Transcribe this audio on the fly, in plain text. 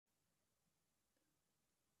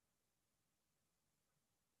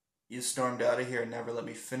You stormed out of here and never let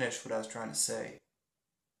me finish what I was trying to say.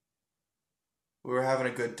 We were having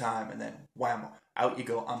a good time, and then wham, out you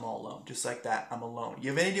go. I'm all alone. Just like that, I'm alone.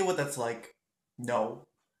 You have any idea what that's like? No.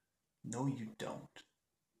 No, you don't.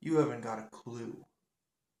 You haven't got a clue.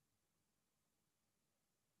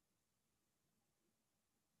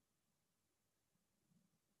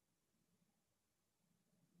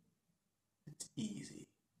 It's easy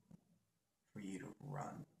for you to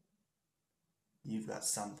run. You've got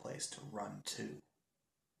someplace to run to.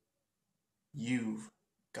 You've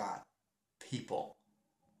got people.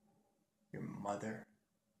 Your mother,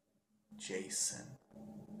 Jason.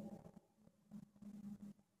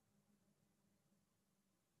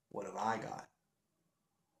 What have I got?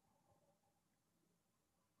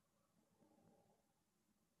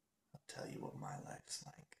 I'll tell you what my life's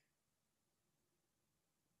like.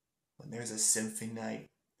 When there's a symphony night,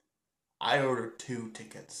 I order 2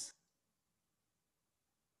 tickets.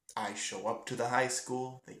 I show up to the high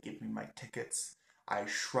school, they give me my tickets. I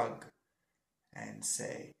shrug and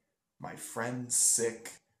say, my friend's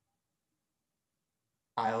sick.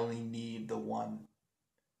 I only need the one.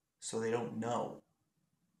 So they don't know.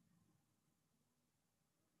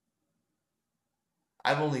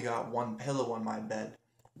 I've only got one pillow on my bed.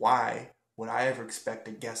 Why would I ever expect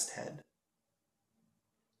a guest head?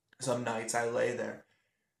 Some nights I lay there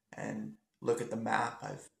and look at the map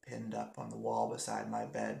I've pinned up on the wall beside my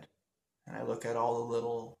bed, and I look at all the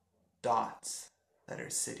little dots that are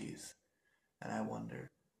cities, and I wonder,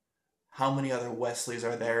 how many other Wesleys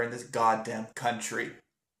are there in this goddamn country?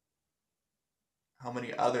 How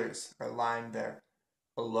many others are lying there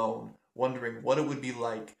alone, wondering what it would be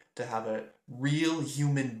like to have a real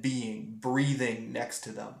human being breathing next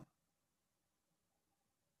to them?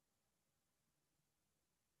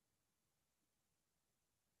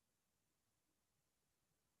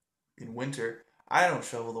 In winter, I don't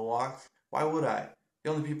shovel the walks. Why would I? The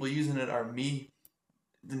only people using it are me,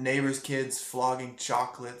 the neighbor's kids flogging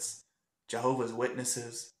chocolates, Jehovah's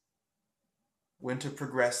Witnesses. Winter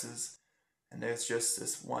progresses, and there's just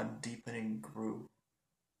this one deepening groove,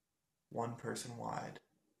 one person wide,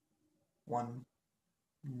 one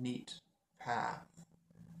neat path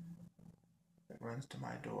that runs to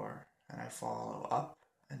my door, and I follow up,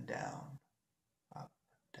 down,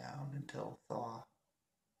 until thaw.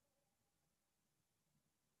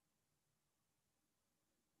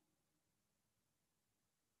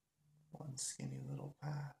 One skinny little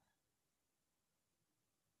path.